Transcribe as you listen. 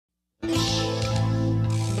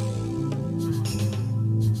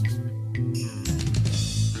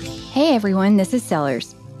Hey everyone, this is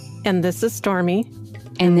Sellers. And this is Stormy.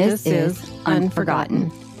 And this is Unforgotten,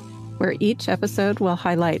 where each episode will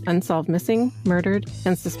highlight unsolved missing, murdered,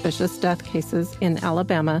 and suspicious death cases in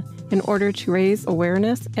Alabama in order to raise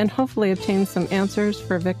awareness and hopefully obtain some answers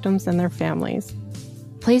for victims and their families.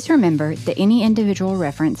 Please remember that any individual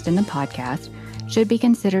referenced in the podcast should be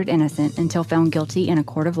considered innocent until found guilty in a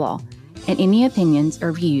court of law, and any opinions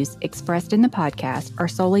or views expressed in the podcast are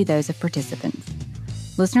solely those of participants.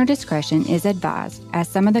 Listener discretion is advised, as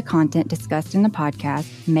some of the content discussed in the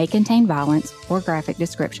podcast may contain violence or graphic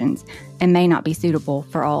descriptions and may not be suitable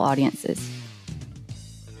for all audiences.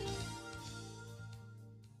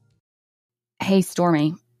 Hey,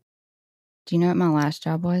 Stormy, do you know what my last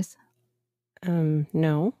job was?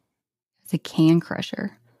 No. It's a can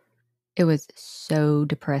crusher. It was so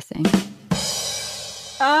depressing.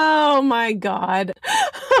 Oh my God.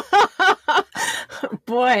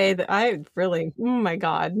 Boy, oh my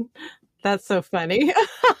God. That's so funny.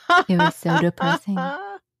 It was so depressing.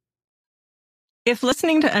 If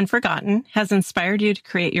listening to Unforgotten has inspired you to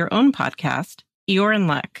create your own podcast, you're in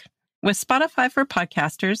luck. With Spotify for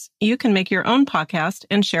Podcasters, you can make your own podcast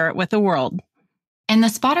and share it with the world. And the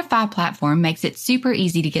Spotify platform makes it super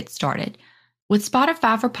easy to get started. With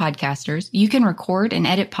Spotify for Podcasters, you can record and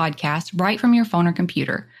edit podcasts right from your phone or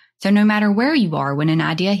computer. So no matter where you are when an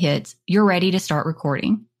idea hits, you're ready to start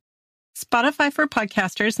recording. Spotify for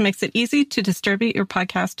Podcasters makes it easy to distribute your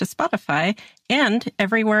podcast to Spotify and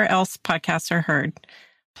everywhere else podcasts are heard.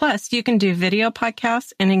 Plus, you can do video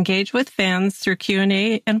podcasts and engage with fans through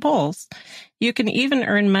Q&A and polls. You can even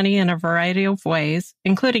earn money in a variety of ways,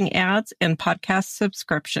 including ads and podcast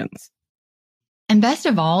subscriptions. And best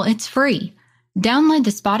of all, it's free. Download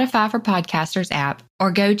the Spotify for Podcasters app or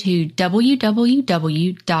go to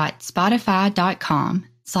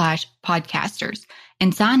www.spotify.com/podcasters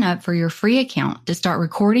and sign up for your free account to start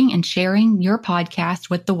recording and sharing your podcast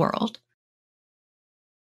with the world.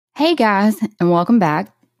 Hey guys, and welcome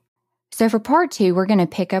back. So for part 2, we're going to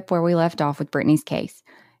pick up where we left off with Brittney's case.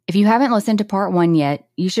 If you haven't listened to part 1 yet,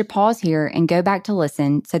 you should pause here and go back to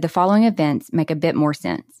listen so the following events make a bit more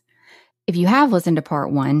sense. If you have listened to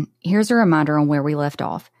part 1, here's a reminder on where we left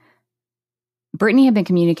off. Brittney had been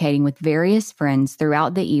communicating with various friends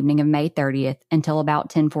throughout the evening of May 30th until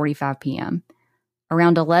about 10:45 p.m.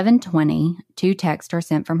 Around 11:20, 2 texts are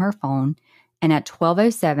sent from her phone, and at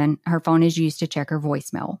 12:07, her phone is used to check her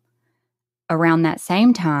voicemail. Around that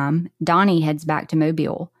same time, Donnie heads back to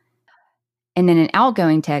Mobile, and then an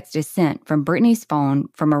outgoing text is sent from Brittney's phone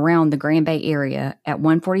from around the Grand Bay area at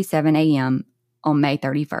 1:47 a.m. on May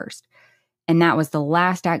 31st. And that was the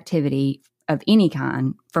last activity of any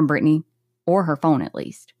kind from Brittney, or her phone at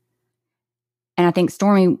least. And I think,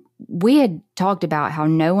 Stormy, we had talked about how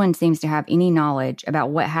no one seems to have any knowledge about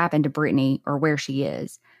what happened to Brittney or where she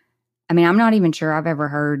is. I mean, I'm not even sure I've ever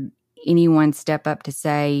heard anyone step up to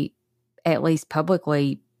say, at least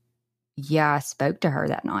publicly, yeah, I spoke to her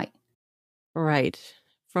that night. Right.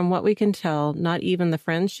 From what we can tell, not even the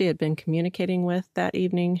friends she had been communicating with that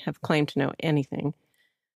evening have claimed to know anything.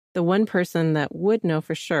 The one person that would know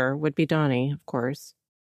for sure would be Donnie, of course.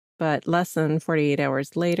 But less than 48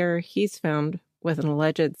 hours later, he's found with an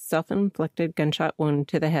alleged self-inflicted gunshot wound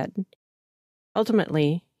to the head.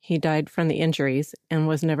 Ultimately, he died from the injuries and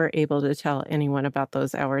was never able to tell anyone about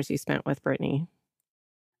those hours he spent with Brittney.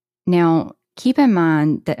 Now, keep in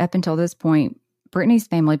mind that up until this point, Brittney's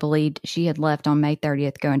family believed she had left on May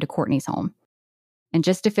 30th going to Courtney's home. And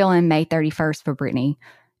just to fill in May 31st for Brittney,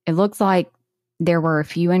 it looks like there were a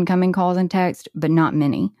few incoming calls and texts, but not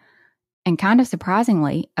many. And kind of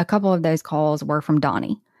surprisingly, a couple of those calls were from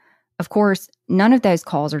Donnie. Of course, none of those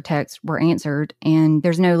calls or texts were answered, and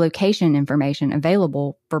there's no location information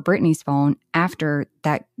available for Brittney's phone after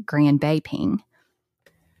that Grand Bay ping.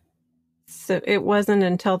 So it wasn't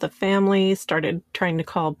until the family started trying to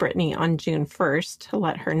call Brittney on June 1st to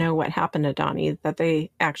let her know what happened to Donnie that they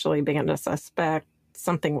actually began to suspect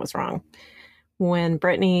something was wrong. When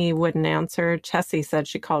Brittney wouldn't answer, Chessie said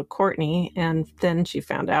she called Courtney, and then she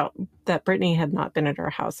found out that Brittney had not been at her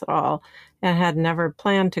house at all and had never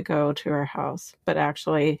planned to go to her house, but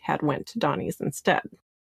actually had went to Donnie's instead.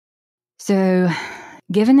 So,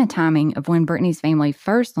 given the timing of when Brittney's family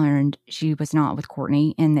first learned she was not with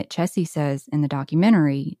Courtney, and that Chessie says in the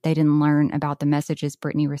documentary they didn't learn about the messages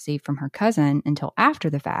Brittney received from her cousin until after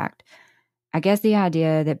the fact, I guess the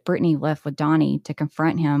idea that Brittney left with Donnie to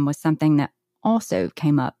confront him was something that also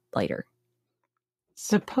came up later.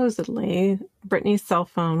 Supposedly, Brittney's cell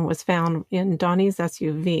phone was found in Donnie's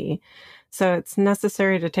SUV, so it's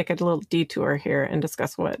necessary to take a little detour here and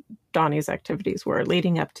discuss what Donnie's activities were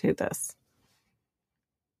leading up to this.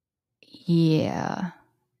 Yeah.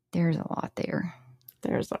 There's a lot there.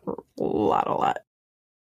 There's a lot.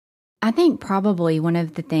 I think probably one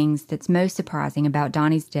of the things that's most surprising about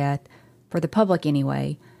Donnie's death, for the public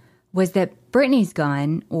anyway, was that Brittney's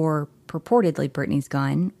gun, or purportedly Brittney's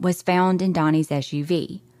gun, was found in Donnie's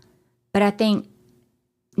SUV. But I think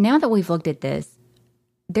now that we've looked at this,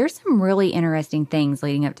 there's some really interesting things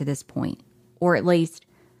leading up to this point, or at least,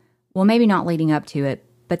 well, maybe not leading up to it,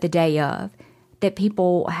 but the day of, that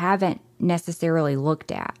people haven't necessarily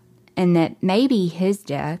looked at, and that maybe his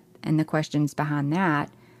death and the questions behind that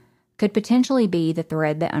could potentially be the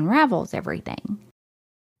thread that unravels everything.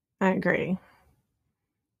 I agree.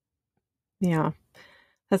 Yeah,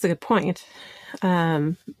 that's a good point.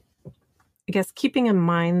 I guess keeping in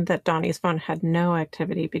mind that Donnie's phone had no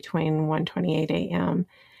activity between 1:28 a.m.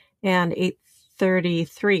 and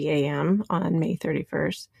 8:33 a.m. on May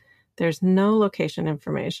 31st, there's no location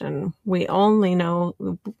information. We only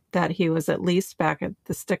know that he was at least back at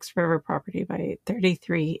the Styx River property by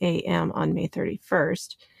 8:33 a.m. on May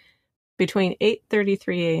 31st. Between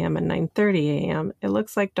 8:33 a.m. and 9:30 a.m., it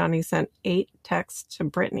looks like Donnie sent 8 texts to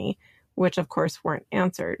Brittney, which of course weren't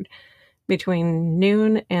answered. Between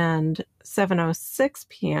noon and 7:06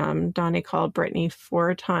 p.m., Donnie called Brittney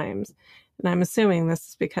 4 times. And I'm assuming this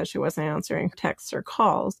is because she wasn't answering texts or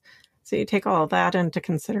calls. So you take all of that into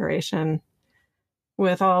consideration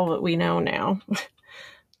with all that we know now.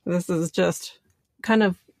 This is just kind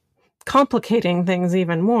of complicating things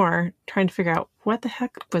even more, trying to figure out what the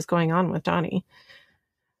heck was going on with Donnie.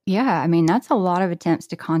 Yeah, I mean, that's a lot of attempts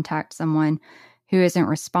to contact someone who isn't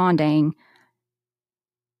responding,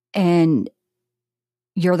 and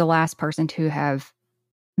you're the last person to have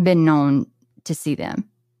been known to see them.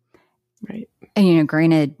 Right. And,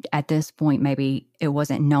 granted, at this point, maybe it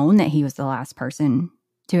wasn't known that he was the last person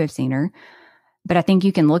to have seen her. But I think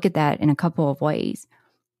you can look at that in a couple of ways.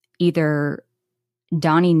 Either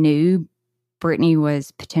Donnie knew Brittney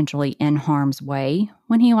was potentially in harm's way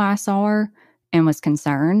when he last saw her and was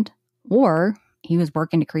concerned, or he was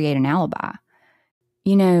working to create an alibi.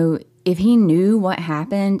 If he knew what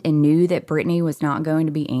happened and knew that Brittney was not going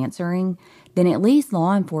to be answering, then at least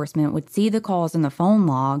law enforcement would see the calls in the phone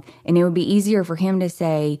log, and it would be easier for him to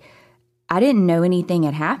say, I didn't know anything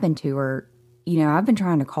had happened to her. I've been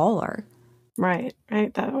trying to call her. Right.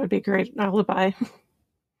 That would be a great alibi.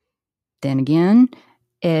 Then again,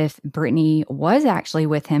 if Brittney was actually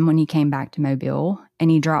with him when he came back to Mobile and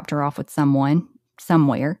he dropped her off with someone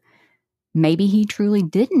somewhere, maybe he truly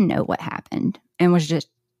didn't know what happened and was just,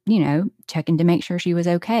 checking to make sure she was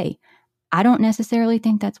okay. I don't necessarily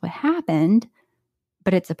think that's what happened,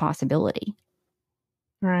 but it's a possibility.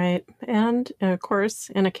 Right. And of course,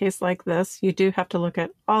 in a case like this, you do have to look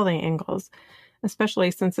at all the angles,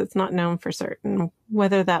 especially since it's not known for certain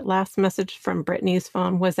whether that last message from Brittney's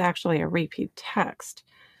phone was actually a repeat text.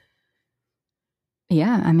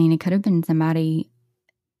 Yeah, I mean, it could have been somebody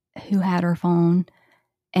who had her phone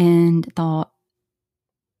and thought,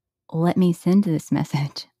 let me send this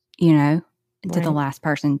message, to the last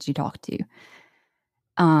person she talked to.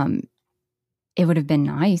 It would have been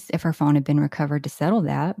nice if her phone had been recovered to settle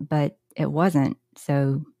that, but it wasn't.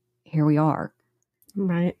 So here we are.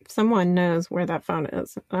 Right. Someone knows where that phone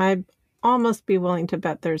is. I'd almost be willing to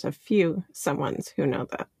bet there's a few someones who know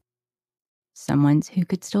that. Someone's who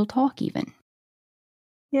could still talk even.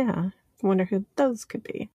 Yeah. I wonder who those could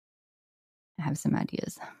be. I have some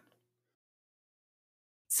ideas.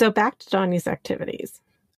 So back to Donnie's activities.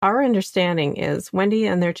 Our understanding is Wendy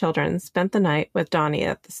and their children spent the night with Donnie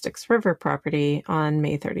at the Styx River property on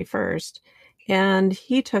May 31st, and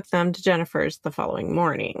he took them to Jennifer's the following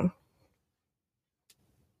morning.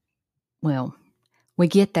 Well, we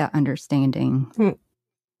get that understanding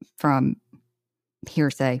from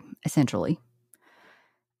hearsay, essentially.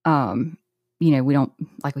 We don't,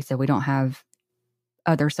 like we said, we don't have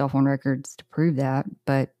other cell phone records to prove that,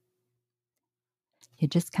 but you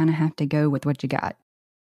just kind of have to go with what you got.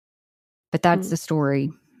 But that's the story,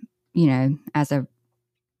 as of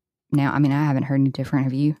now. I mean, I haven't heard any different.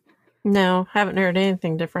 Have you? No, haven't heard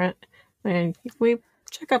anything different. I mean, we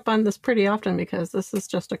check up on this pretty often because this is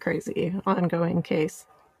just a crazy ongoing case.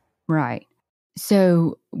 Right.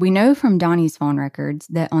 So we know from Donnie's phone records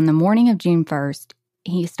that on the morning of June 1st,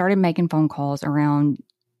 he started making phone calls around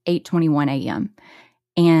 8:21 a.m.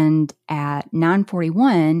 And at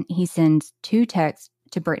 9:41, he sends 2 texts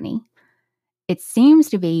to Brittney. It seems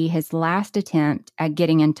to be his last attempt at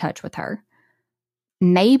getting in touch with her.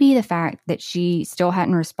 Maybe the fact that she still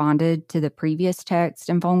hadn't responded to the previous text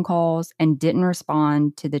and phone calls and didn't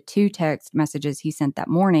respond to the 2 text messages he sent that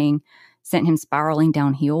morning sent him spiraling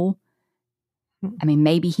downhill. I mean,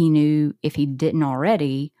 maybe he knew, if he didn't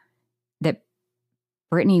already, that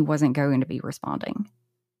Brittney wasn't going to be responding.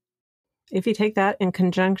 If you take that in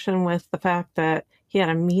conjunction with the fact that he had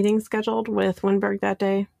a meeting scheduled with Winberg that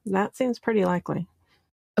day, that seems pretty likely.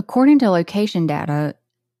 According to location data,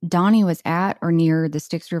 Donnie was at or near the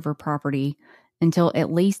Styx River property until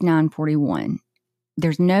at least 9:41.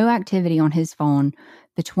 There's no activity on his phone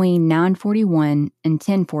between 9:41 and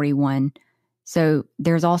 10:41, so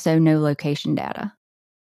there's also no location data.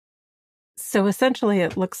 So essentially,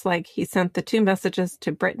 it looks like he sent the 2 messages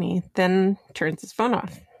to Brittney, then turns his phone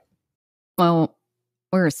off. Well,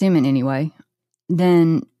 we're assuming anyway.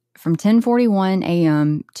 Then from 10:41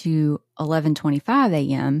 a.m. to 11:25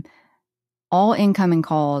 a.m., all incoming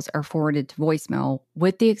calls are forwarded to voicemail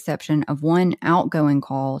with the exception of one outgoing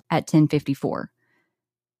call at 10:54.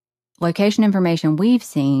 Location information we've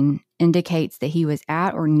seen indicates that he was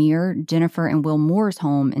at or near Jennifer and Will Moore's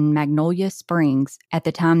home in Magnolia Springs at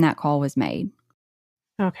the time that call was made.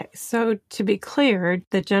 Okay, so to be clear,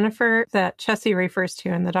 the Jennifer that Chessie refers to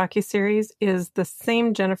in the docuseries is the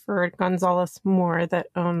same Jennifer Gonzalez Moore that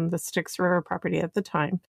owned the Styx River property at the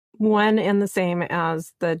time. One and the same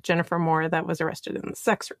as the Jennifer Moore that was arrested in the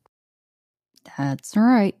sex ring. That's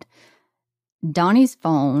right. Donnie's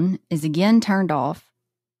phone is again turned off,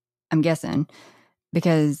 I'm guessing,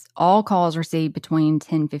 because all calls received between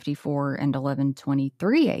 10:54 and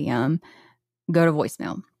 11:23 a.m. go to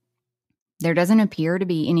voicemail. There doesn't appear to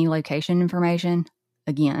be any location information,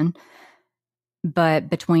 again, but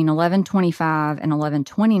between 11:25 and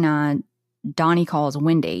 11:29, Donnie calls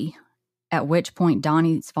Wendy, at which point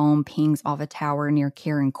Donnie's phone pings off a tower near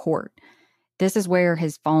Karen Court. This is where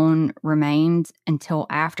his phone remains until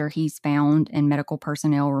after he's found and medical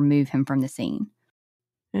personnel remove him from the scene.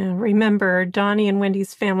 And remember, Donnie and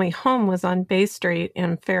Wendy's family home was on Bay Street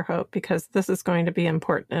in Fairhope because this is going to be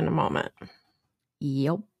important in a moment.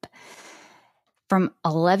 Yep. From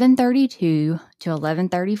 11:32 to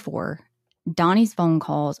 11:34, Donnie's phone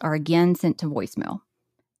calls are again sent to voicemail.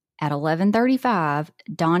 At 11:35,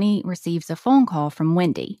 Donnie receives a phone call from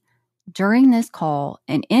Wendy. During this call,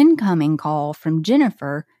 an incoming call from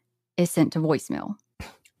Jennifer is sent to voicemail.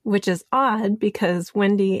 Which is odd because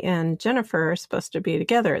Wendy and Jennifer are supposed to be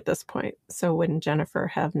together at this point. So wouldn't Jennifer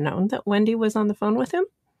have known that Wendy was on the phone with him?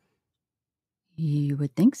 You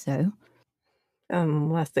would think so.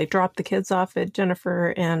 Unless they dropped the kids off at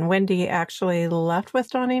Jennifer and Wendy actually left with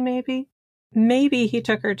Donnie, maybe? Maybe he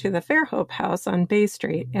took her to the Fairhope house on Bay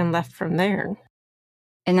Street and left from there.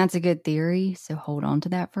 And that's a good theory, so hold on to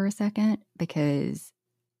that for a second because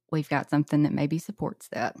we've got something that maybe supports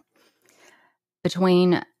that.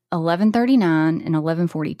 Between 11:39 and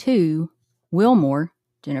 11:42, Will Moore,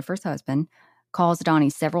 Jennifer's husband, calls Donnie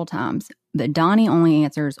several times, but Donnie only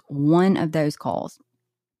answers one of those calls.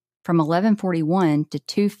 From 11:41 to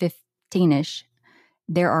 2:15-ish,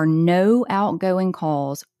 there are no outgoing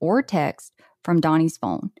calls or texts from Donnie's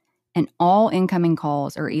phone, and all incoming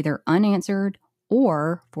calls are either unanswered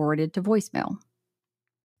or forwarded to voicemail.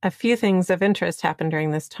 A few things of interest happened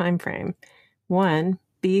during this time frame. One,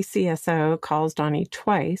 BCSO calls Donnie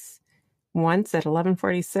twice, once at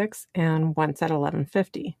 11:46 and once at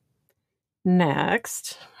 11:50.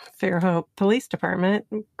 Next, Fairhope Police Department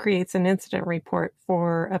creates an incident report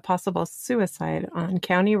for a possible suicide on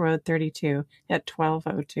County Road 32 at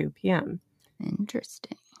 12:02 p.m.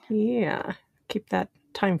 Interesting. Yeah, keep that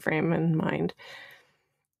time frame in mind.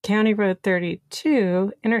 County Road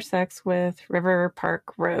 32 intersects with River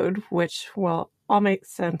Park Road, which will all make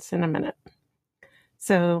sense in a minute.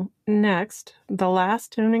 So next, the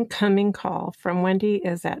last incoming call from Wendy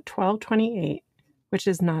is at 12:28, which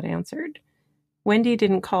is not answered. Wendy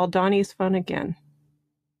didn't call Donnie's phone again.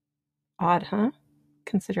 Odd, huh?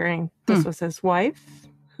 Considering this was his wife,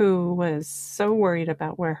 who was so worried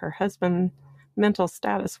about where her husband's mental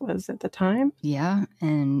status was at the time. Yeah,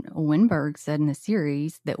 and Winberg said in the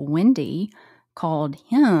series that Wendy called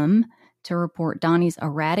him to report Donnie's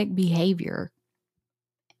erratic behavior,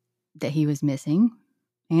 that he was missing,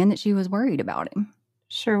 and that she was worried about him.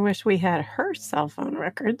 Sure wish we had her cell phone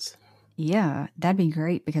records. Yeah, that'd be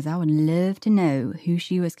great because I would love to know who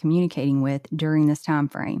she was communicating with during this time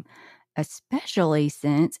frame, especially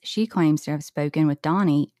since she claims to have spoken with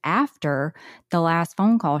Donnie after the last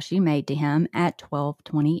phone call she made to him at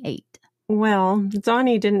 12:28. Well,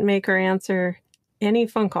 Donnie didn't make her answer any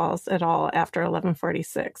phone calls at all after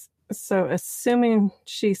 11:46. So assuming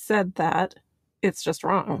she said that, it's just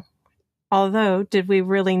wrong. Although, did we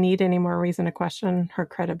really need any more reason to question her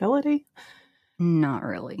credibility? Not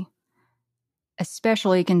really.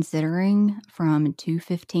 Especially considering from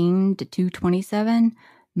 2:15 to 2:27,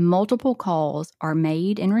 multiple calls are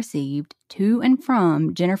made and received to and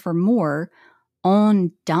from Jennifer Moore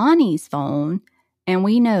on Donnie's phone And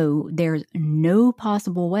we know there's no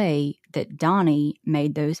possible way that Donnie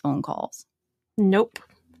made those phone calls. Nope,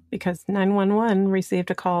 because 911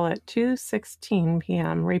 received a call at 2:16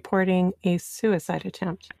 p.m. reporting a suicide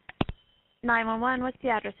attempt. 911, what's the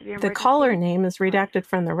address of your The emergency? caller name is redacted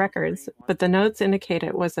from the records, but the notes indicate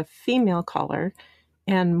it was a female caller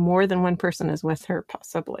and more than one person is with her,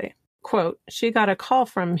 possibly. Quote, she got a call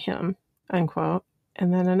from him, unquote.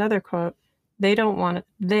 And then another quote,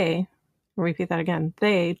 repeat that again,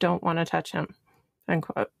 they don't want to touch him,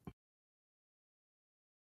 unquote.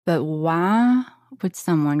 But why would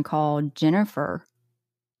someone call Jennifer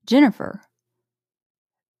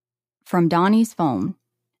from Donnie's phone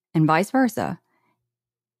and vice versa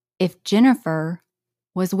if Jennifer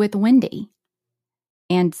was with Wendy?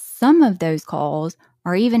 And some of those calls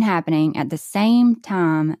are even happening at the same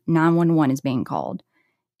time 911 is being called.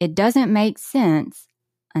 It doesn't make sense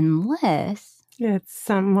unless it's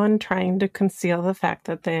someone trying to conceal the fact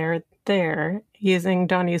that they're there. Using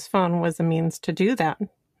Donnie's phone was a means to do that.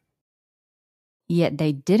 Yet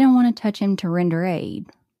they didn't want to touch him to render aid.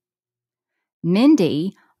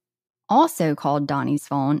 Mindy also called Donnie's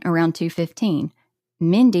phone around 2:15.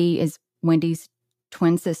 Mindy is Wendy's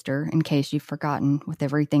twin sister, in case you've forgotten with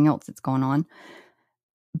everything else that's going on.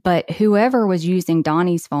 But whoever was using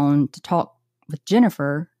Donnie's phone to talk with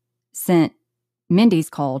Jennifer sent Mindy's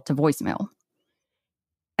call to voicemail.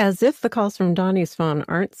 As if the calls from Donnie's phone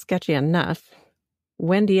aren't sketchy enough,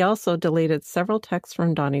 Wendy also deleted several texts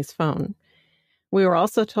from Donnie's phone. We were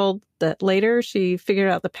also told that later she figured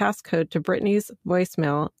out the passcode to Brittney's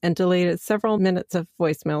voicemail and deleted several minutes of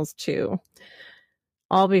voicemails too,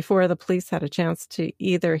 all before the police had a chance to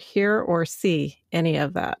either hear or see any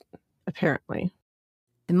of that, apparently.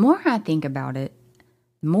 The more I think about it,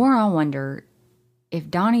 the more I wonder if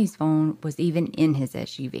Donnie's phone was even in his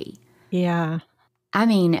SUV. Yeah. I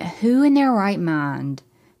mean, who in their right mind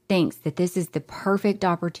thinks that this is the perfect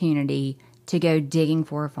opportunity to go digging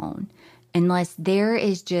for a phone? Unless there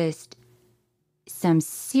is just some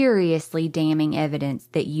seriously damning evidence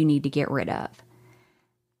that you need to get rid of.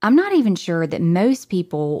 I'm not even sure that most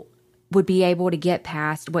people would be able to get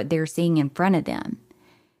past what they're seeing in front of them.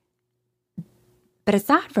 But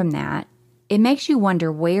aside from that, it makes you wonder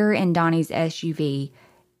where in Donnie's SUV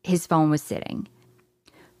his phone was sitting.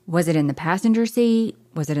 Was it in the passenger seat?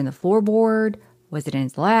 Was it in the floorboard? Was it in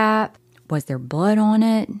his lap? Was there blood on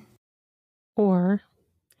it? Or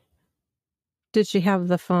did she have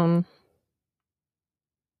the phone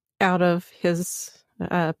out of his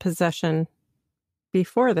possession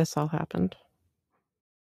before this all happened?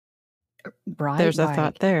 Right. There's a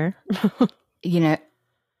thought there. And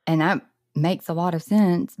that makes a lot of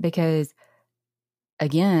sense because,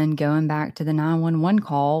 again, going back to the 911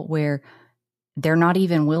 call where they're not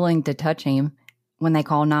even willing to touch him when they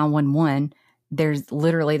call 911, there's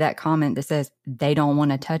literally that comment that says they don't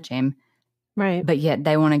want to touch him. Right. But yet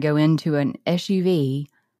they want to go into an SUV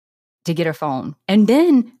to get a phone. And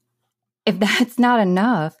then, if that's not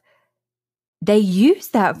enough, they use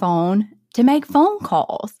that phone to make phone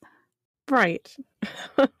calls. Right.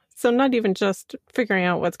 So not even just figuring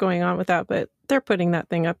out what's going on with that, but they're putting that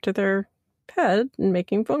thing up to their head and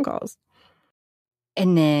making phone calls.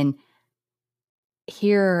 And then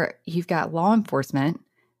here you've got law enforcement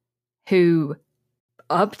who,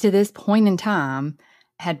 up to this point in time,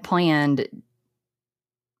 had planned,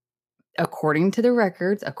 according to the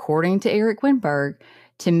records, according to Eric Winberg,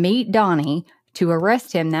 to meet Donnie to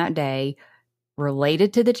arrest him that day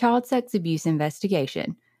related to the child sex abuse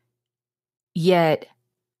investigation. Yet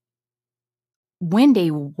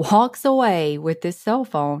Wendy walks away with this cell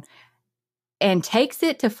phone and takes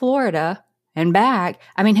it to Florida and back.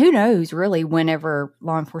 I mean, who knows really whenever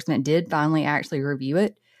law enforcement did finally actually review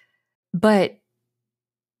it. But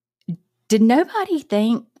did nobody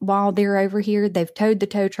think while they're over here, they've towed the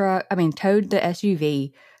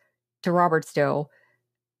SUV to Robertsdale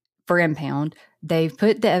for impound. They've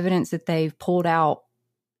put the evidence that they've pulled out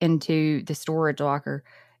into the storage locker,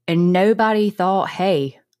 and nobody thought,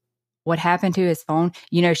 hey, what happened to his phone?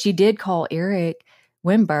 She did call Eric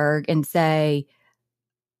Winberg and say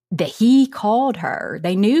that he called her.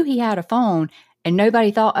 They knew he had a phone, and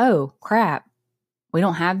nobody thought, oh, crap, we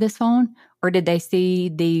don't have this phone? Or did they see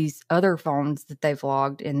these other phones that they've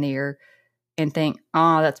logged in there and think,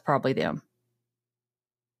 that's probably them?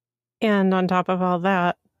 And on top of all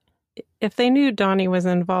that, if they knew Donnie was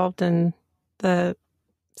involved in the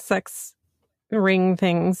sex ring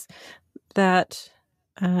things, that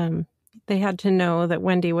they had to know that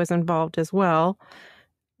Wendy was involved as well.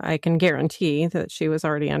 I can guarantee that she was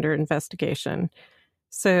already under investigation.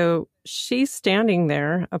 So she's standing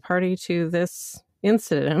there, a party to this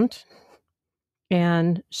incident,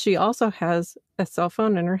 And she also has a cell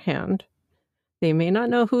phone in her hand. They may not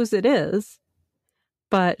know whose it is,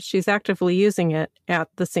 but she's actively using it at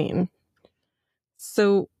the scene.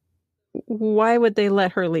 So why would they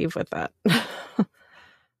let her leave with that?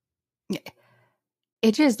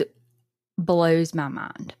 It just blows my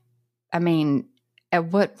mind. I mean, at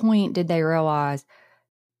what point did they realize,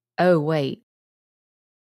 oh, wait,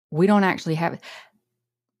 we don't actually have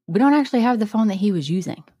the phone that he was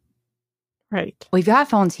using. Right. We've got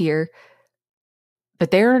phones here,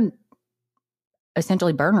 but they're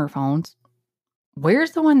essentially burner phones.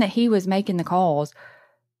 Where's the one that he was making the calls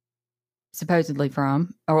supposedly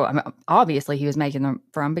from? Or I mean, obviously he was making them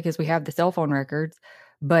from, because we have the cell phone records.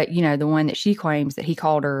 But, the one that she claims that he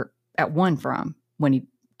called her at one from, when he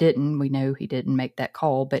didn't. We know he didn't make that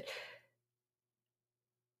call. But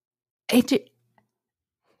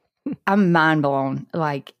I'm mind blown.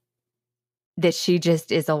 Like, that she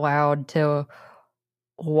just is allowed to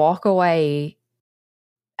walk away.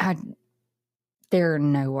 There are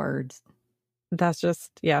no words. That's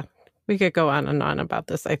just, yeah. We could go on and on about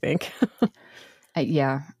this, I think.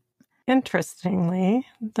 Yeah. Interestingly,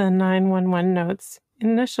 the 911 notes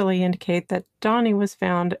initially indicate that Donnie was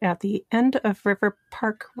found at the end of River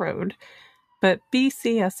Park Road, but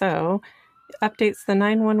BCSO updates the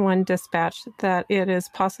 911 dispatch that it is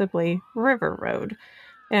possibly River Road,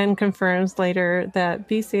 and confirms later that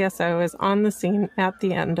BCSO is on the scene at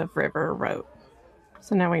the end of River Road.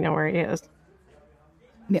 So now we know where he is.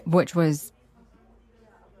 Which was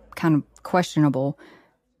kind of questionable,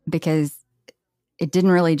 because it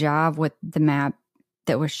didn't really jive with the map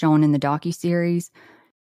that was shown in the docuseries.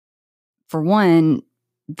 For one,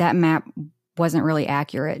 that map wasn't really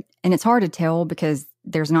accurate. And it's hard to tell because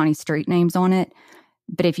there's not any street names on it.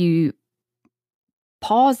 But if you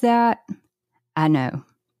pause that, I know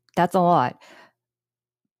that's a lot.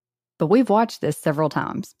 But we've watched this several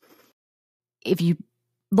times. If you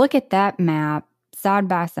look at that map side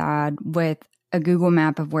by side with a Google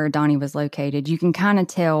map of where Donnie was located, you can kind of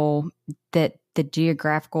tell that the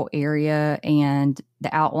geographical area and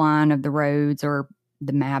the outline of the roads, or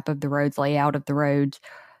the map of the roads, layout of the roads,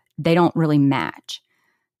 they don't really match.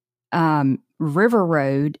 River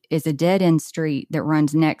Road is a dead-end street that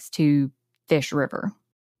runs next to Fish River.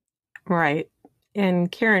 Right. And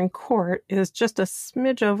Karen Court is just a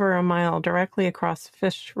smidge over a mile directly across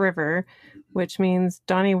Fish River, which means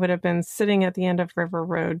Donnie would have been sitting at the end of River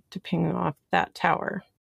Road to ping off that tower.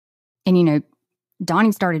 And,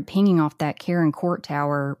 Donnie started pinging off that Karen Court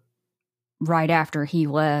tower right after he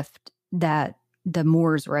left the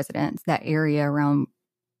Moore's residence, that area around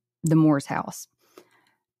the Moore's house.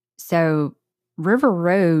 So River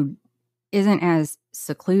Road isn't as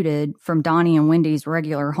secluded from Donnie and Wendy's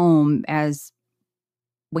regular home as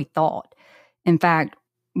we thought. In fact,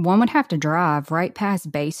 one would have to drive right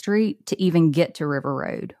past Bay Street to even get to River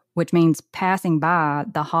Road, which means passing by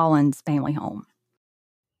the Hollins family home.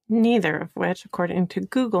 Neither of which, according to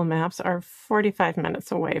Google Maps, are 45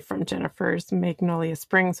 minutes away from Jennifer's Magnolia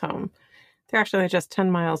Springs home. They're actually just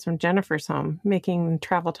 10 miles from Jennifer's home, making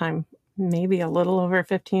travel time maybe a little over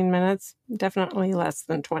 15 minutes, definitely less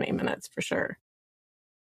than 20 minutes for sure.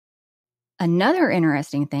 Another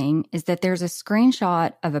interesting thing is that there's a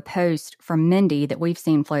screenshot of a post from Mindy that we've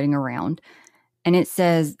seen floating around, and it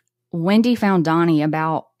says, Wendy found Donnie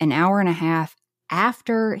about an hour and a half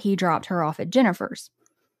after he dropped her off at Jennifer's.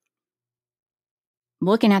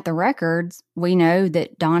 Looking at the records, we know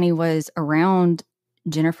that Donnie was around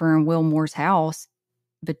Jennifer and Will Moore's house,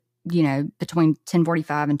 but between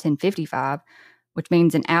 10:45 and 10:55, which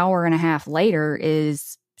means an hour and a half later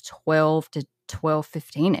is 12 to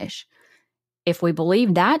 12:15-ish. If we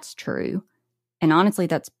believe that's true, and honestly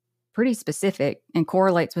that's pretty specific and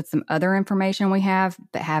correlates with some other information we have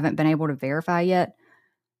but haven't been able to verify yet,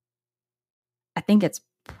 I think it's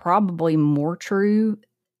probably more true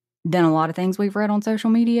than a lot of things we've read on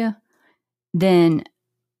social media. Then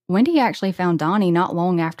Wendy actually found Donnie not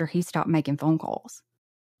long after he stopped making phone calls.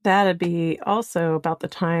 That'd be also about the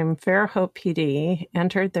time Fairhope PD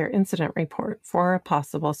entered their incident report for a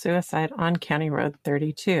possible suicide on County Road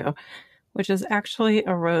 32, which is actually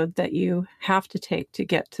a road that you have to take to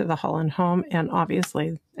get to the Holland home, and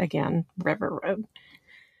obviously, again, River Road.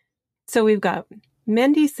 So we've got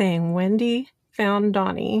Mindy saying Wendy found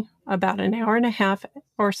Donnie about an hour and a half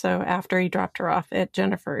or so after he dropped her off at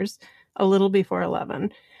Jennifer's, a little before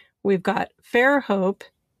 11. We've got Fairhope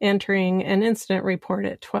entering an incident report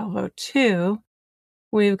at 12:02.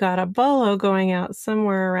 We've got a bolo going out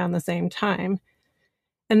somewhere around the same time.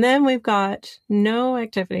 And then we've got no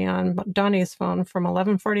activity on Donnie's phone from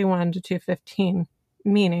 11:41 to 2:15,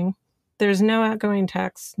 meaning There's no outgoing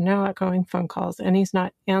texts, no outgoing phone calls, and he's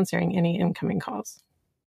not answering any incoming calls.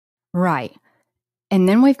 Right. And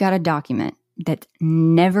then we've got a document that's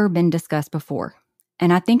never been discussed before.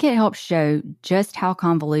 And I think it helps show just how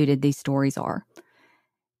convoluted these stories are.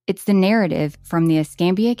 It's the narrative from the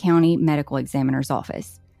Escambia County Medical Examiner's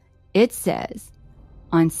Office. It says,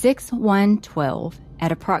 on 6/1/12,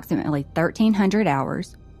 at approximately 1300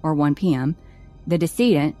 hours, or 1 p.m., the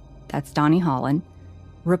decedent, that's Donnie Holland,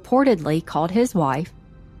 reportedly called his wife,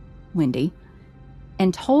 Wendy,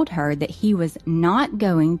 and told her that he was not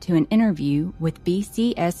going to an interview with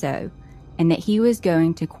BCSO and that he was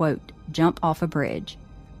going to, quote, jump off a bridge.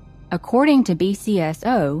 According to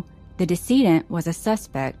BCSO, the decedent was a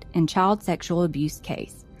suspect in child sexual abuse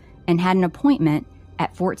case and had an appointment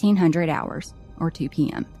at 1400 hours, or 2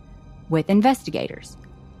 p.m., with investigators.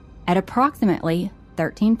 At approximately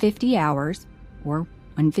 1350 hours, or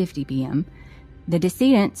 1:50 p.m., the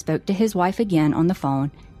decedent spoke to his wife again on the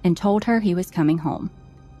phone and told her he was coming home.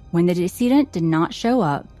 When the decedent did not show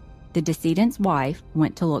up, the decedent's wife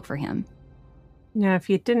went to look for him. Now, if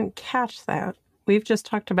you didn't catch that, we've just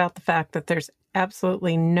talked about the fact that there's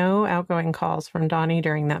absolutely no outgoing calls from Donnie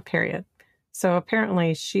during that period. So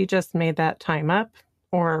apparently she just made that time up,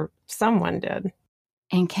 or someone did.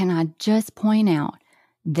 And can I just point out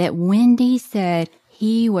that Wendy said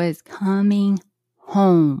he was coming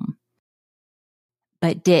home,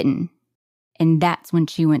 but didn't. And that's when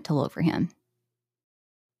she went to look for him.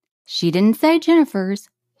 She didn't say Jennifer's.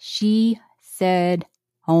 She said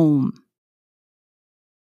home.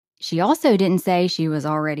 She also didn't say she was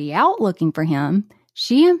already out looking for him.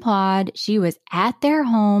 She implied she was at their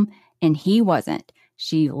home and he wasn't.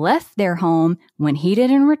 She left their home when he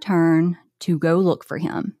didn't return to go look for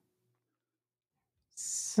him.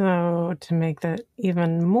 So to make that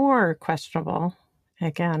even more questionable,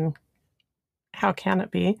 again, how can it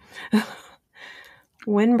be?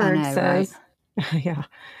 Winberg says, right? Yeah.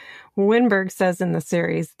 Winberg says in the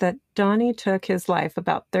series that Donnie took his life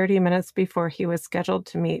about 30 minutes before he was scheduled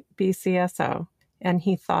to meet BCSO, and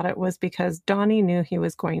he thought it was because Donnie knew he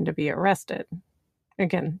was going to be arrested.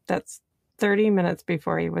 Again, that's 30 minutes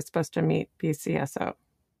before he was supposed to meet BCSO.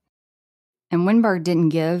 And Winberg didn't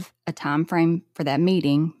give a time frame for that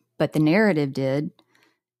meeting, but the narrative did,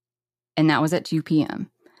 and that was at 2 p.m.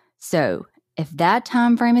 So if that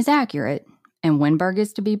time frame is accurate and Winberg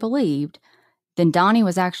is to be believed, then Donnie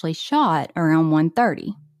was actually shot around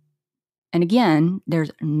 1:30. And again,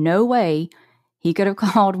 there's no way he could have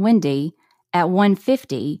called Wendy at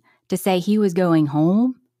 1:50 to say he was going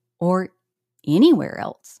home or anywhere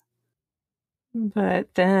else.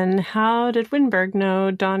 But then how did Winberg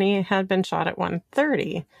know Donnie had been shot at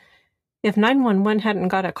 1:30? If 911 hadn't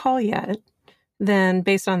got a call yet, then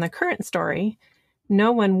based on the current story,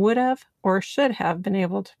 no one would have or should have been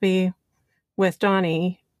able to be with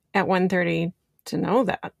Donnie at 1:30 to know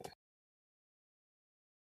that.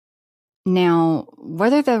 Now,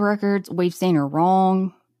 whether the records we've seen are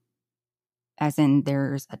wrong, as in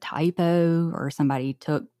there's a typo or somebody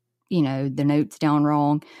took, the notes down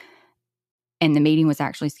wrong, and the meeting was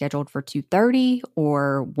actually scheduled for 2:30,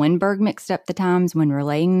 or Winberg mixed up the times when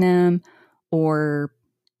relaying them, or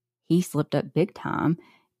he slipped up big time,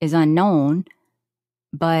 is unknown.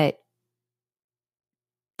 But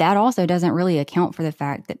that also doesn't really account for the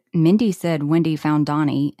fact that Mindy said Wendy found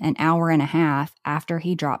Donnie an hour and a half after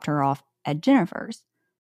he dropped her off at Jennifer's.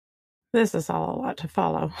 This is all a lot to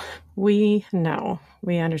follow. We know,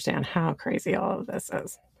 we understand how crazy all of this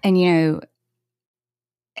is. And,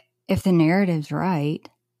 if the narrative's right,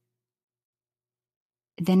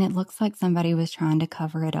 then it looks like somebody was trying to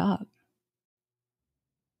cover it up.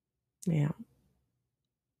 Yeah.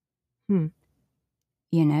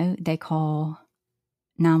 They call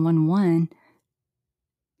 911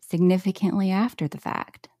 significantly after the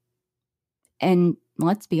fact. And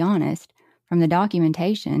let's be honest, from the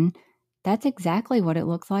documentation, that's exactly what it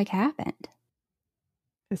looks like happened.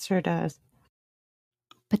 It sure does.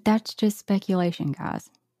 But that's just speculation, guys.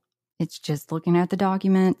 It's just looking at the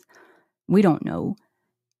documents. We don't know.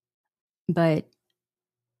 But,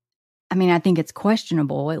 I think it's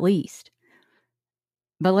questionable, at least.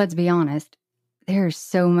 But let's be honest, there's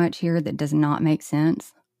so much here that does not make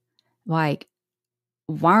sense. Like,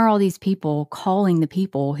 why are all these people calling the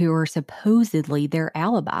people who are supposedly their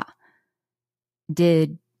alibi?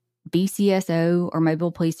 Did BCSO or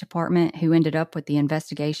Mobile Police Department, who ended up with the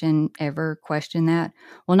investigation, ever question that?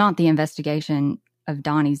 Well, not the investigation of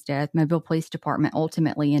Donnie's death. Mobile Police Department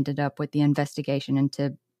ultimately ended up with the investigation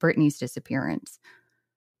into Brittney's disappearance.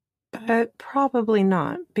 But probably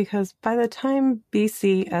not, because by the time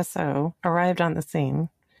BCSO arrived on the scene,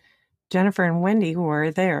 Jennifer and Wendy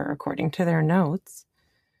were there, according to their notes.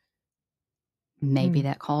 Maybe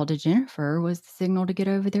that call to Jennifer was the signal to get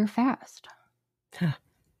over there fast. Huh.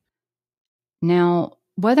 Now,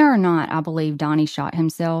 whether or not I believe Donnie shot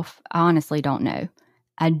himself, I honestly don't know.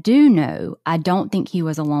 I do know I don't think he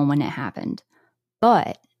was alone when it happened.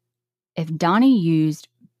 But if Donnie used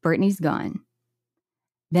Brittney's gun,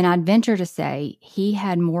 then I'd venture to say he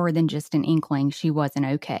had more than just an inkling she wasn't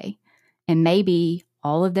okay. And maybe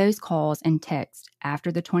all of those calls and texts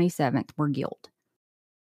after the 27th were guilt.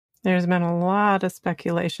 There's been a lot of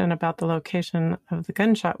speculation about the location of the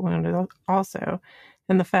gunshot wound also,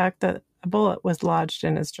 and the fact that a bullet was lodged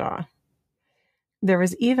in his jaw. There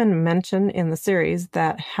was even mention in the series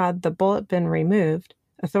that had the bullet been removed,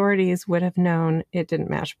 authorities would have known it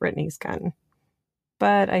didn't match Brittney's gun.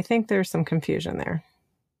 But I think there's some confusion there.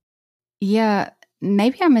 Yeah,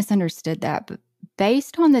 maybe I misunderstood that, but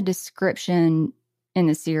based on the description in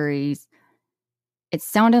the series, it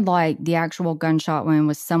sounded like the actual gunshot wound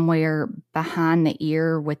was somewhere behind the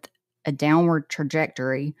ear with a downward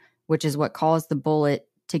trajectory, which is what caused the bullet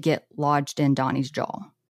to get lodged in Donnie's jaw.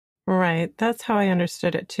 Right, that's how I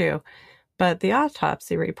understood it too. But the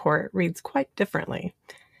autopsy report reads quite differently.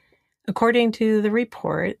 According to the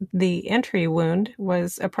report, the entry wound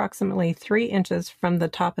was approximately 3 inches from the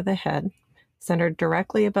top of the head, centered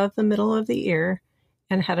directly above the middle of the ear,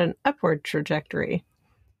 and had an upward trajectory,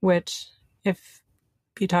 which, if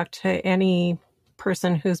you talk to any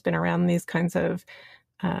person who's been around these kinds of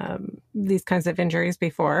injuries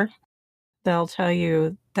before, they'll tell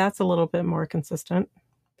you that's a little bit more consistent.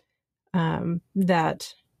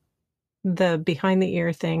 That the behind the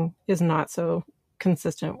ear thing is not so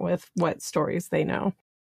consistent with what stories they know.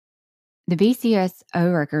 The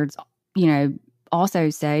BCSO records, also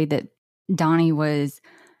say that Donnie was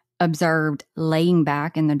observed laying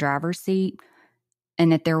back in the driver's seat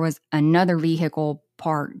and that there was another vehicle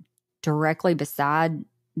parked directly beside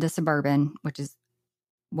the Suburban, which is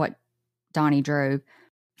what Donnie drove,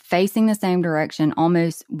 facing the same direction,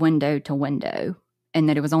 almost window to window, and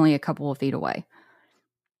that it was only a couple of feet away.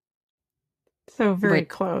 So very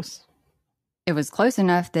close. It was close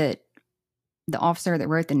enough that the officer that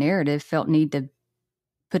wrote the narrative felt need to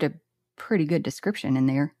put a pretty good description in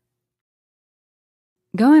there.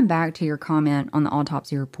 Going back to your comment on the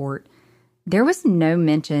autopsy report, there was no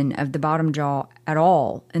mention of the bottom jaw at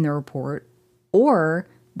all in the report, or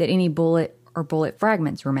that any bullet or bullet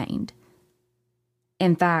fragments remained.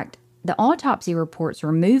 In fact, the autopsy reports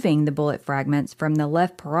removing the bullet fragments from the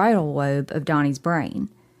left parietal lobe of Donnie's brain.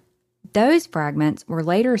 Those fragments were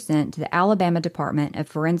later sent to the Alabama Department of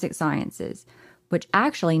Forensic Sciences, which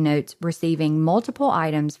actually notes receiving multiple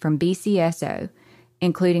items from BCSO,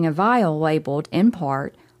 including a vial labeled in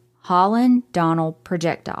part Holland-Donald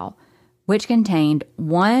projectile, which contained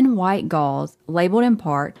 1 white gauze labeled in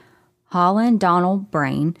part Holland-Donald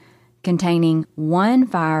brain, containing 1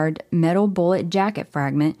 fired metal bullet jacket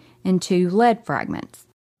fragment and 2 lead fragments,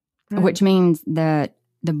 which means that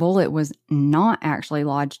the bullet was not actually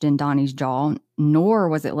lodged in Donnie's jaw, nor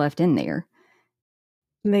was it left in there.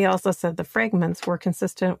 They also said the fragments were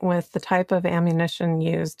consistent with the type of ammunition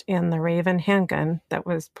used in the Raven handgun that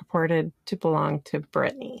was purported to belong to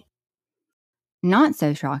Brittney. Not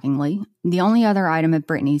so shockingly, the only other item of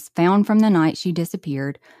Brittney's found from the night she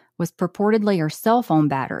disappeared was purportedly her cell phone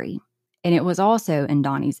battery, and it was also in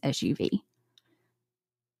Donnie's SUV.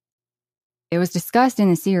 It was discussed in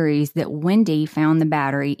the series that Wendy found the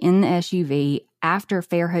battery in the SUV after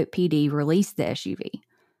Fairhope PD released the SUV.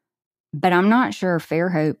 But I'm not sure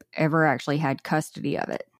Fairhope ever actually had custody of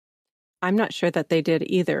it. I'm not sure that they did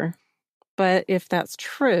either. But if that's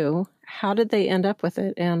true, how did they end up with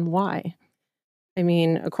it and why? I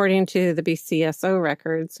mean, according to the BCSO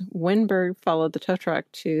records, Winberg followed the tow truck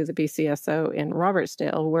to the BCSO in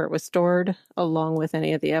Robertsdale, where it was stored along with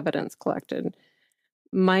any of the evidence collected.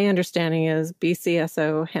 My understanding is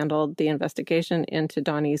BCSO handled the investigation into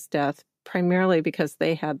Donnie's death primarily because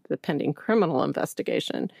they had the pending criminal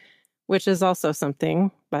investigation, which is also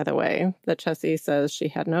something, by the way, that Chessie says she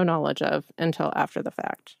had no knowledge of until after the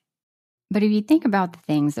fact. But if you think about the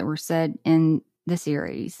things that were said in the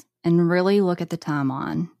series and really look at the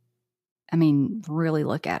timeline, really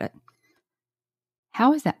look at it,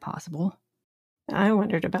 how is that possible? I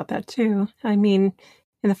wondered about that too. In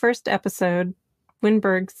the first episode,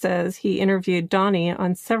 Winberg says he interviewed Donnie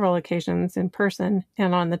on several occasions in person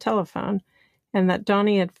and on the telephone, and that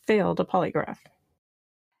Donnie had failed a polygraph.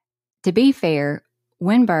 To be fair,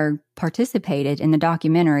 Winberg participated in the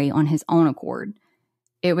documentary on his own accord.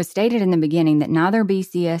 It was stated in the beginning that neither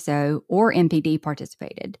BCSO or MPD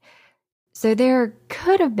participated. So there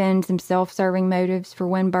could have been some self-serving motives for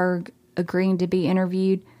Winberg, agreeing to be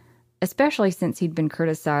interviewed, especially since he'd been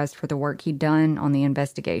criticized for the work he'd done on the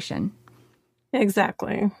investigation.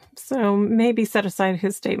 Exactly. So maybe set aside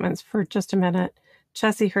his statements for just a minute.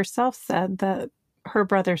 Chessie herself said that her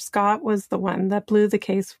brother Scott was the one that blew the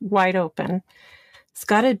case wide open.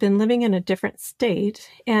 Scott had been living in a different state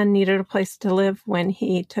and needed a place to live when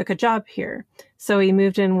he took a job here, so he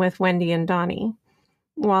moved in with Wendy and Donnie.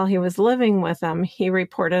 While he was living with them, he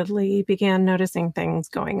reportedly began noticing things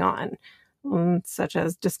going on, such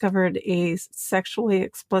as discovered a sexually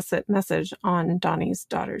explicit message on Donnie's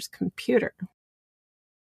daughter's computer.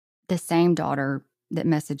 The same daughter that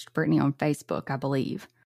messaged Brittney on Facebook, I believe.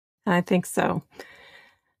 I think so.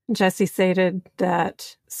 Chessie stated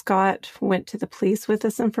that Scott went to the police with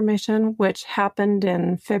this information, which happened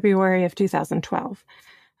in February of 2012,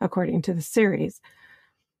 according to the series.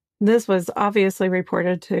 This was obviously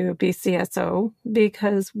reported to BCSO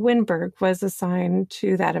because Winberg was assigned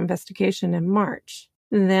to that investigation in March.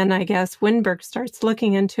 Then I guess Winberg starts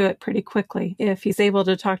looking into it pretty quickly if he's able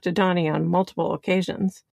to talk to Donnie on multiple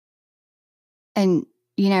occasions. And,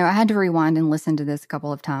 I had to rewind and listen to this a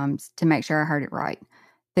couple of times to make sure I heard it right.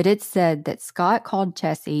 But it said that Scott called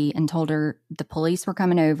Chessie and told her the police were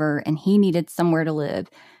coming over and he needed somewhere to live.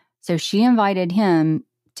 So she invited him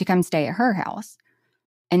to come stay at her house.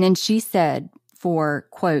 And then she said, for,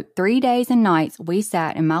 quote, 3 days and nights, we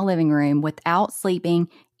sat in my living room without sleeping,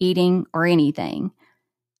 eating, or anything,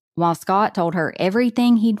 while Scott told her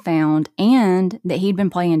everything he'd found and that he'd been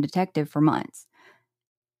playing detective for months.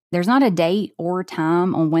 There's not a date or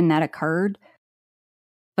time on when that occurred,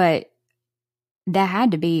 but that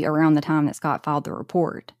had to be around the time that Scott filed the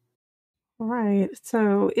report. Right.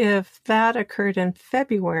 So if that occurred in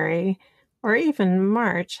February or even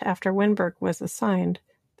March after Winberg was assigned,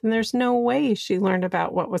 then there's no way she learned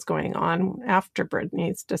about what was going on after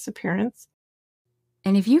Brittney's disappearance.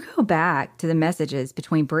 And if you go back to the messages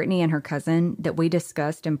between Brittney and her cousin that we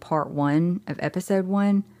discussed in part 1 of episode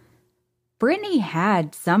 1, Brittney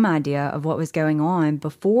had some idea of what was going on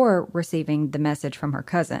before receiving the message from her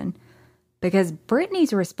cousin, because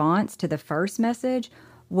Brittney's response to the first message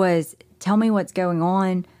was, "Tell me what's going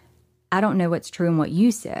on. I don't know what's true in what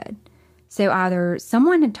you said." So either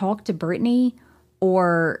someone had talked to Brittney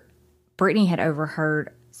or Brittney had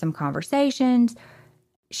overheard some conversations.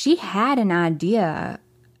 She had an idea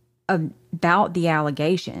about the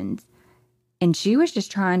allegations, and she was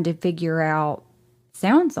just trying to figure out,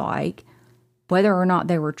 sounds like, whether or not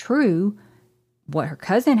they were true, what her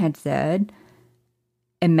cousin had said,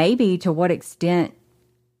 and maybe to what extent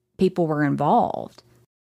people were involved.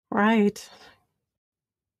 Right.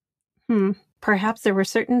 Perhaps there were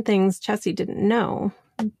certain things Chessie didn't know,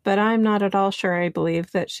 but I'm not at all sure I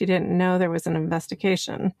believe that she didn't know there was an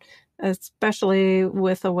investigation, especially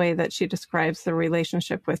with the way that she describes the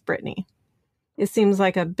relationship with Brittney. It seems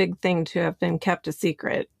like a big thing to have been kept a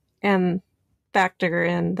secret, and factor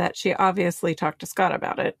in that she obviously talked to Scott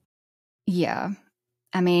about it. Yeah.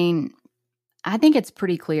 I mean, I think it's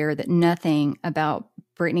pretty clear that nothing about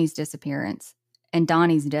Brittney's disappearance and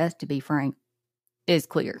Donnie's death, to be frank, is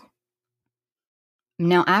clear.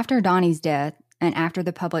 Now, after Donnie's death and after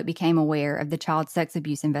the public became aware of the child sex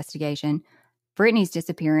abuse investigation, Brittney's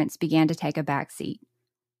disappearance began to take a backseat.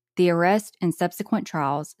 The arrest and subsequent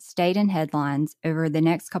trials stayed in headlines over the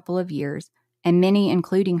next couple of years, and many,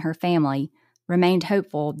 including her family, remained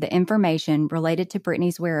hopeful that information related to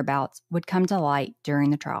Brittney's whereabouts would come to light during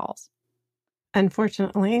the trials.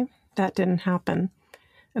 Unfortunately, that didn't happen.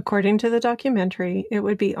 According to the documentary, it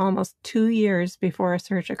would be almost 2 years before a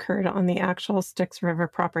search occurred on the actual Styx River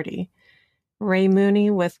property. Ray Mooney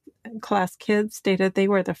with Class Kids stated they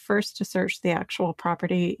were the first to search the actual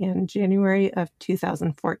property in January of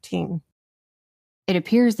 2014. It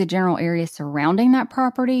appears the general area surrounding that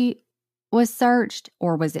property was searched,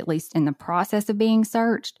 or was at least in the process of being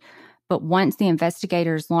searched. But once the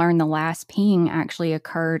investigators learned the last ping actually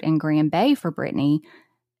occurred in Grand Bay for Brittney,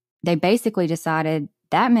 they basically decided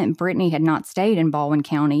that meant Brittney had not stayed in Baldwin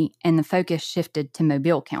County, and the focus shifted to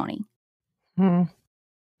Mobile County.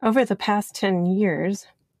 Over the past 10 years,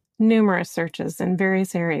 numerous searches in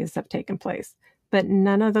various areas have taken place, but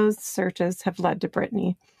none of those searches have led to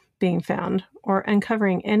Brittney being found or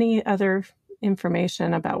uncovering any other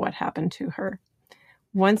information about what happened to her.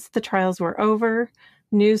 Once the trials were over,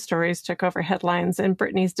 news stories took over headlines, and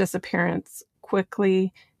Brittney's disappearance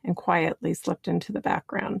quickly and quietly slipped into the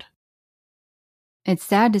background. It's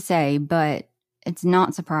sad to say, but it's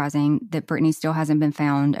not surprising that Brittney still hasn't been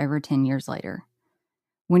found over 10 years later.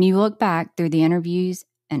 When you look back through the interviews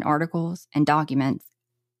and articles and documents,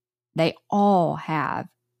 they all have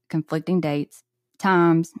conflicting dates,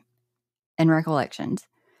 times, and recollections.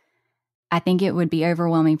 I think it would be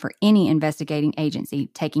overwhelming for any investigating agency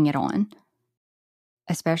taking it on,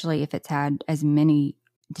 especially if it's had as many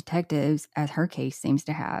detectives as her case seems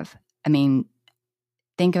to have. I mean,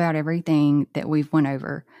 think about everything that we've went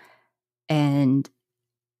over and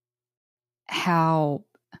how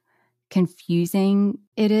confusing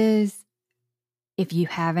it is if you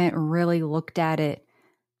haven't really looked at it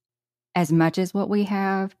as much as what we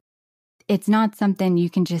have. It's not something you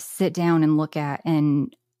can just sit down and look at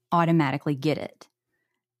and automatically get it.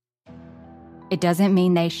 It doesn't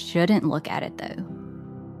mean they shouldn't look at it, though.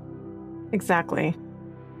 Exactly.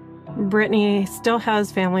 Brittney still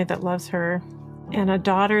has family that loves her and a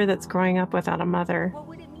daughter that's growing up without a mother.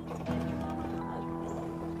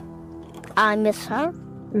 I miss her.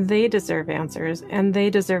 They deserve answers, and they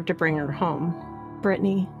deserve to bring her home.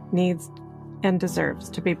 Brittney needs and deserves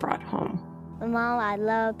to be brought home. Mom, I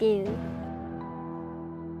love you.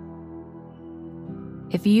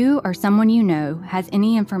 If you or someone you know has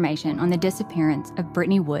any information on the disappearance of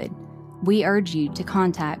Brittney Wood, we urge you to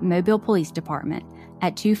contact Mobile Police Department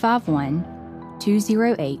at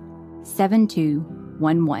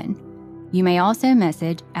 251-208-7211. You may also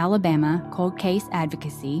message Alabama Cold Case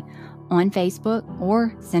Advocacy on Facebook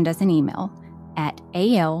or send us an email at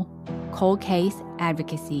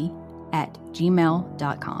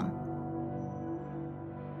alcoldcaseadvocacy@gmail.com.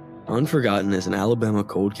 Unforgotten is an Alabama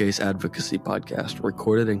Cold Case Advocacy podcast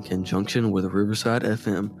recorded in conjunction with Riverside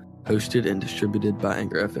FM, hosted and distributed by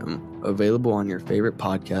Anchor FM, available on your favorite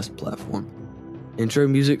podcast platform. Intro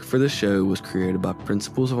music for the show was created by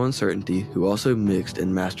Principles of Uncertainty, who also mixed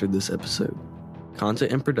and mastered this episode.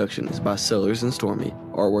 Content and production is by Sellers and Stormy,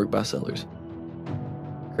 artwork by Sellers.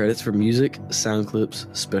 Credits for music, sound clips,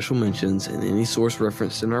 special mentions, and any source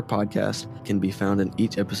referenced in our podcast can be found in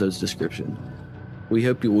each episode's description. We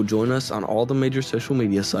hope you will join us on all the major social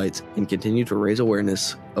media sites and continue to raise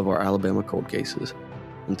awareness of our Alabama cold cases.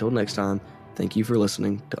 Until next time, thank you for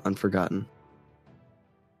listening to Unforgotten.